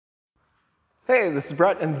Hey, this is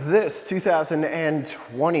Brett, and this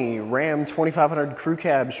 2020 Ram 2500 Crew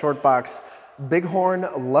Cab Shortbox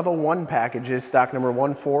Bighorn Level 1 package is stock number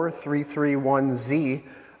 14331Z.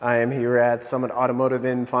 I am here at Summit Automotive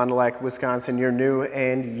in Fond du Lac, Wisconsin, your new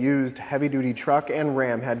and used heavy-duty truck and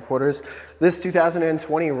Ram headquarters. This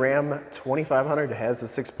 2020 Ram 2500 has a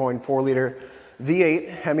 6.4-liter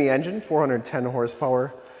V8 Hemi engine, 410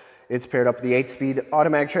 horsepower. It's paired up with the 8-speed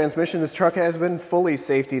automatic transmission. This truck has been fully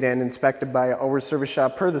safetied and inspected by our service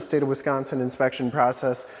shop per the state of Wisconsin inspection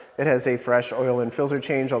process. It has a fresh oil and filter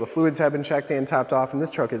change. All the fluids have been checked and topped off, and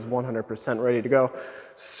this truck is 100% ready to go.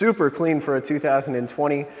 Super clean for a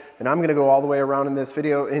 2020, and I'm gonna go all the way around in this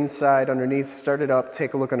video, inside, underneath, start it up,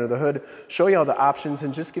 take a look under the hood, show you all the options,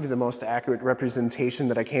 and just give you the most accurate representation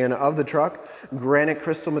that I can of the truck. Granite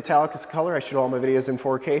Crystal Metallic is the color. I shoot all my videos in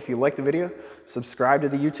 4K. If you like the video, subscribe to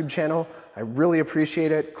the YouTube channel. I really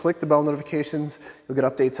appreciate it. Click the bell notifications. You'll get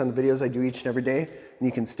updates on the videos I do each and every day, and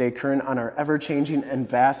you can stay current on our ever-changing and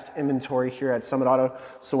vast inventory here at Summit Auto,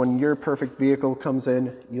 so when your perfect vehicle comes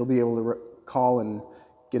in, you'll be able to call and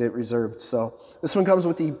get it reserved. So this one comes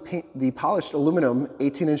with the polished aluminum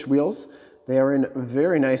 18-inch wheels. They are in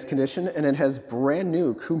very nice condition, and it has brand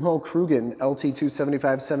new Kumho Kruggen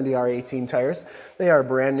LT275/70R18 tires. They are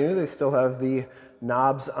brand new. They still have the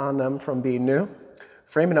knobs on them from being new.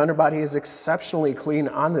 Frame and underbody is exceptionally clean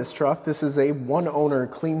on this truck. This is a one-owner,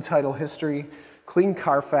 clean title history, clean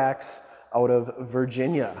CARFAX out of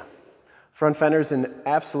Virginia. Front fender is in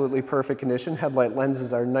absolutely perfect condition. Headlight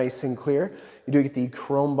lenses are nice and clear. You do get the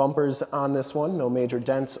chrome bumpers on this one, no major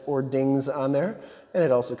dents or dings on there. And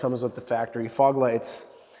it also comes with the factory fog lights.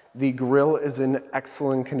 The grille is in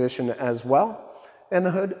excellent condition as well. And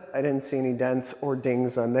the hood, I didn't see any dents or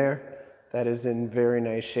dings on there. That is in very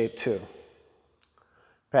nice shape too.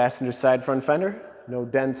 Passenger side front fender, no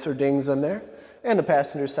dents or dings on there. And the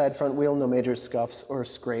passenger side front wheel, no major scuffs or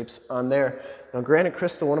scrapes on there. Now, Granite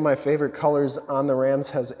Crystal, one of my favorite colors on the Rams,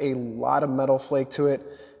 has a lot of metal flake to it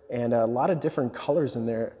and a lot of different colors in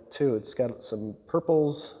there too. It's got some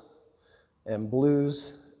purples and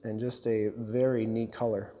blues and just a very neat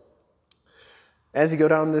color. As you go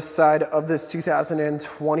down this side of this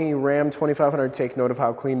 2020 Ram 2500, take note of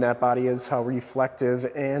how clean that body is, how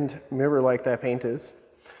reflective and mirror-like that paint is.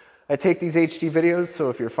 I take these HD videos, so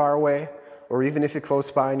if you're far away, or even if you're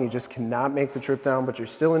close by and you just cannot make the trip down, but you're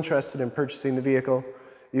still interested in purchasing the vehicle,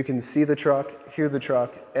 you can see the truck, hear the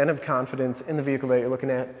truck, and have confidence in the vehicle that you're looking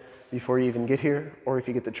at before you even get here. Or if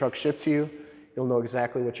you get the truck shipped to you, you'll know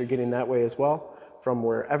exactly what you're getting that way as well from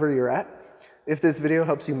wherever you're at. If this video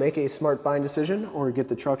helps you make a smart buying decision or get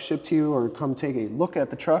the truck shipped to you or come take a look at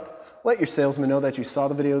the truck, let your salesman know that you saw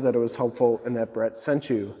the video, that it was helpful, and that Brett sent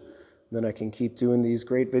you. Then I can keep doing these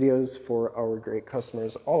great videos for our great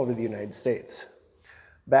customers all over the United States.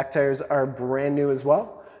 Back tires are brand new as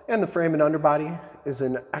well, and the frame and underbody is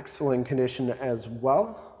in excellent condition as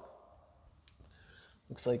well.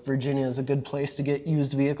 Looks like Virginia is a good place to get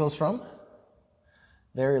used vehicles from.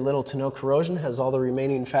 Very little to no corrosion, has all the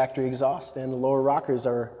remaining factory exhaust, and the lower rockers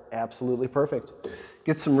are absolutely perfect.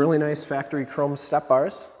 Get some really nice factory chrome step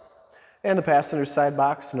bars, and the passenger side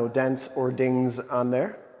box, no dents or dings on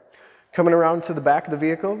there. Coming around to the back of the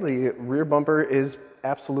vehicle, the rear bumper is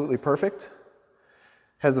absolutely perfect.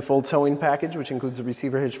 Has the full towing package, which includes the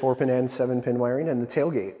receiver hitch 4-pin and 7-pin wiring, and the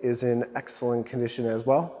tailgate is in excellent condition as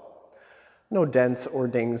well. No dents or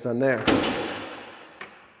dings on there.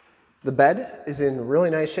 The bed is in really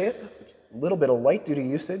nice shape. A little bit of light duty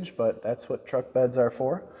usage, but that's what truck beds are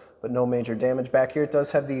for. But no major damage back here. It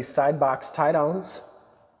does have the side box tie downs,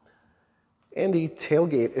 and the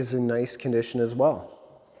tailgate is in nice condition as well.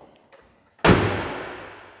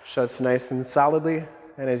 Shuts nice and solidly,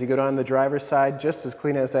 and as you go down the driver's side, just as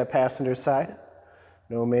clean as that passenger side.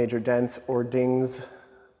 No major dents or dings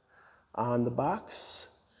on the box.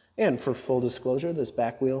 And for full disclosure, this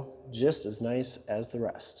back wheel just as nice as the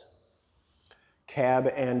rest.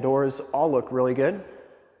 Cab and doors all look really good.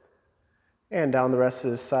 And down the rest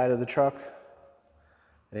of the side of the truck,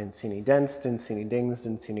 I didn't see any dents, didn't see any dings,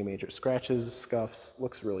 didn't see any major scratches, scuffs.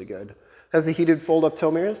 Looks really good. Has the heated fold-up tow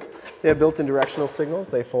mirrors. They have built-in directional signals.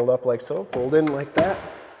 They fold up like so, fold in like that.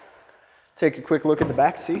 Take a quick look at the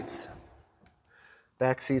back seats.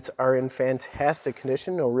 Back seats are in fantastic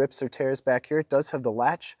condition. No rips or tears back here. It does have the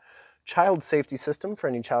latch child safety system for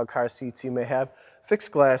any child car seats you may have.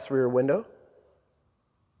 Fixed glass rear window.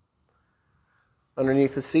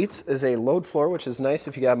 Underneath the seats is a load floor, which is nice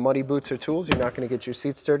if you got muddy boots or tools. You're not going to get your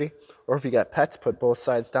seats dirty. Or if you got pets, put both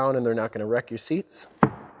sides down and they're not going to wreck your seats.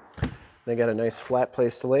 They got a nice flat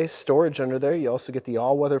place to lay. Storage under there. You also get the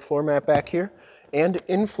all-weather floor mat back here and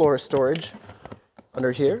in-floor storage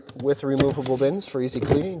Under here, with removable bins for easy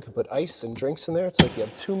cleaning, you can put ice and drinks in there. It's like you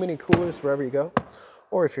have 2 mini coolers wherever you go.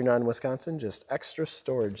 Or if you're not in Wisconsin, just extra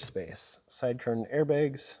storage space. Side curtain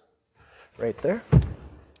airbags right there.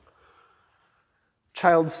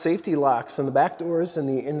 Child safety locks on the back doors and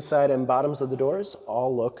the inside and bottoms of the doors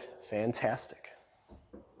all look fantastic.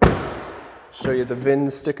 Show you the VIN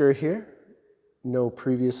sticker here. No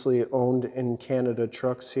previously owned in Canada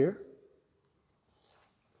trucks here.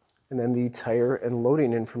 And then the tire and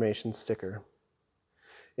loading information sticker.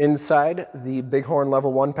 Inside, the Bighorn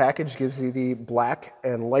Level 1 package gives you the black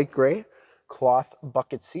and light gray cloth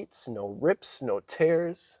bucket seats. No rips, no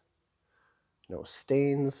tears, no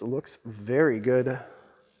stains. Looks very good.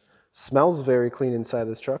 Smells very clean inside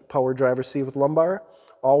this truck. Power driver's seat with lumbar.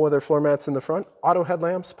 All-weather floor mats in the front. Auto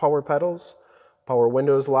headlamps, power pedals, power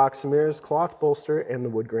windows, locks and mirrors, cloth bolster, and the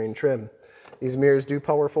wood grain trim. These mirrors do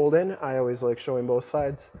power fold in. I always like showing both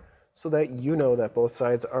sides so that you know that both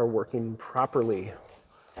sides are working properly.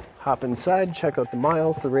 Hop inside, check out the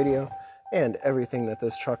miles, the radio, and everything that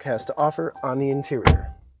this truck has to offer on the interior.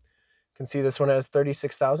 You can see this one has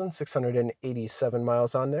 36,687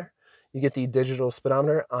 miles on there. You get the digital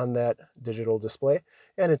speedometer on that digital display,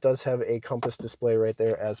 and it does have a compass display right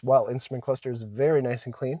there as well. Instrument cluster is very nice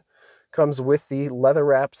and clean. Comes with the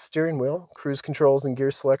leather-wrapped steering wheel, cruise controls and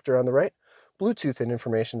gear selector on the right, Bluetooth and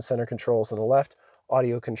information center controls on the left,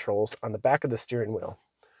 audio controls on the back of the steering wheel.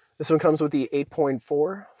 This one comes with the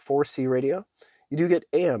 8.4 4C radio. You do get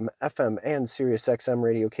AM, FM, and Sirius XM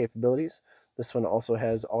radio capabilities. This one also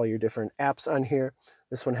has all your different apps on here.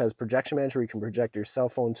 This one has projection manager. You can project your cell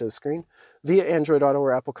phone to the screen via Android Auto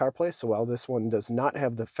or Apple CarPlay. So while this one does not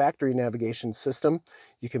have the factory navigation system,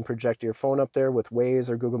 you can project your phone up there with Waze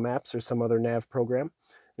or Google Maps or some other nav program.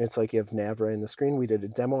 And it's like you have nav right in the screen. We did a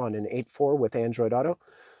demo on an 8.4 with Android Auto.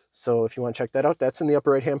 So if you want to check that out, that's in the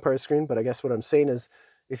upper right-hand part of the screen. But I guess what I'm saying is,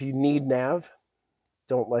 if you need nav,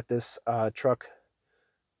 don't let this truck,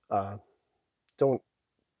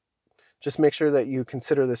 just make sure that you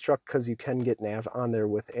consider this truck, because you can get nav on there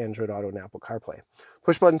with Android Auto and Apple CarPlay.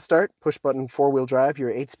 Push button start, push button 4-wheel drive.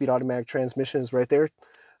 Your 8-speed automatic transmission is right there.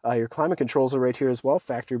 Your climate controls are right here as well.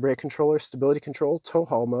 Factory brake controller, stability control, tow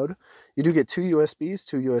haul mode. You do get 2 USBs,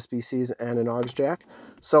 2 USB-Cs, and an aux jack.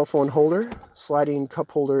 Cell phone holder, sliding cup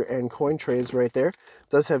holder, and coin trays right there.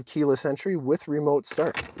 Does have keyless entry with remote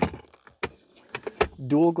start.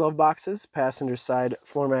 Dual glove boxes, passenger side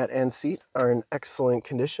floor mat and seat are in excellent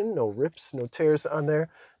condition. No rips, no tears on there.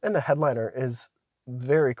 And the headliner is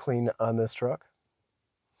very clean on this truck.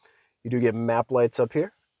 You do get map lights up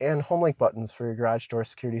here, and Homelink buttons for your garage door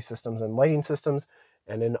security systems and lighting systems,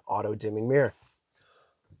 and an auto dimming mirror.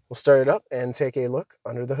 We'll start it up and take a look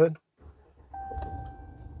under the hood.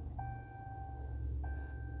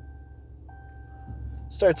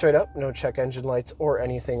 Starts right up, no check engine lights or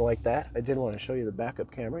anything like that. I did want to show you the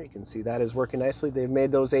backup camera. You can see that is working nicely. They've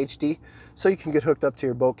made those HD so you can get hooked up to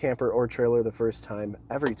your boat, camper, or trailer the first time,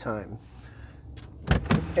 every time.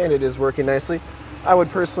 And it is working nicely. I would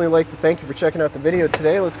personally like to thank you for checking out the video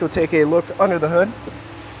today. Let's go take a look under the hood.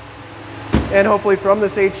 And hopefully from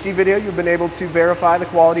this HD video, you've been able to verify the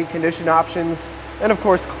quality, condition options, and of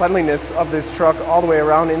course cleanliness of this truck all the way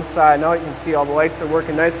around inside and out. You can see all the lights are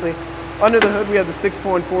working nicely. Under the hood, we have the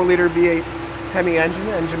 6.4 liter V8 Hemi engine.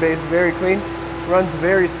 Engine bay is very clean, runs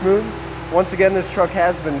very smooth. Once again, this truck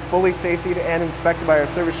has been fully safetied and inspected by our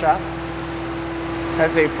service shop.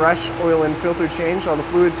 Has a fresh oil and filter change. All the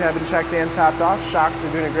fluids have been checked and topped off. Shocks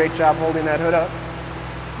are doing a great job holding that hood up.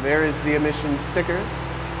 There is the emissions sticker.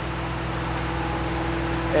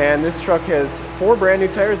 And this truck has 4 brand new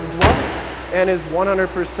tires as well and is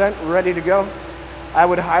 100% ready to go. I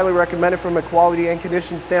would highly recommend it from a quality and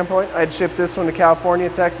condition standpoint. I'd ship this one to California,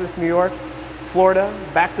 Texas, New York, Florida,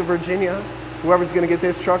 back to Virginia. Whoever's going to get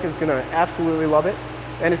this truck is going to absolutely love it.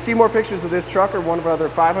 And to see more pictures of this truck or one of our other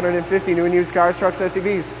 550 new and used cars, trucks,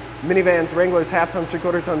 SUVs, minivans, Wranglers, half-tons,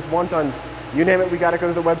 3/4 tons, 1-tons, you name it, we got to go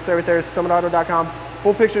to the website right there, summitauto.com.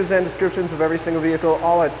 Full pictures and descriptions of every single vehicle,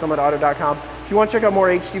 all at summitauto.com. If you want to check out more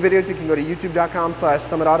HD videos, you can go to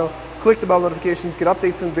youtube.com/summitauto. Click the bell notifications, get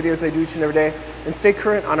updates on videos I do each and every day, and stay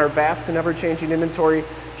current on our vast and ever-changing inventory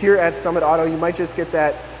here at Summit Auto. You might just get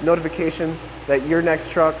that notification that your next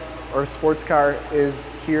truck or sports car is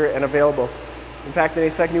here and available. In fact, in a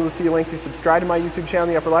second you will see a link to subscribe to my YouTube channel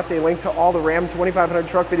in the upper left, a link to all the Ram 2500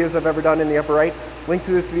 truck videos I've ever done in the upper right, link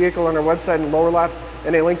to this vehicle on our website in the lower left,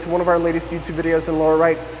 and a link to one of our latest YouTube videos in the lower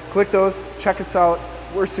right. Click those, check us out.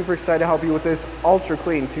 We're super excited to help you with this ultra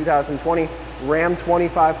clean 2020 Ram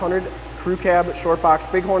 2500 Crew Cab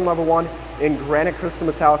Shortbox Bighorn Level 1 in Granite Crystal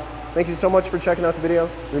Metallic. Thank you so much for checking out the video.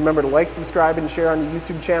 Remember to like, subscribe, and share on the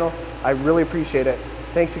YouTube channel. I really appreciate it.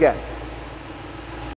 Thanks again.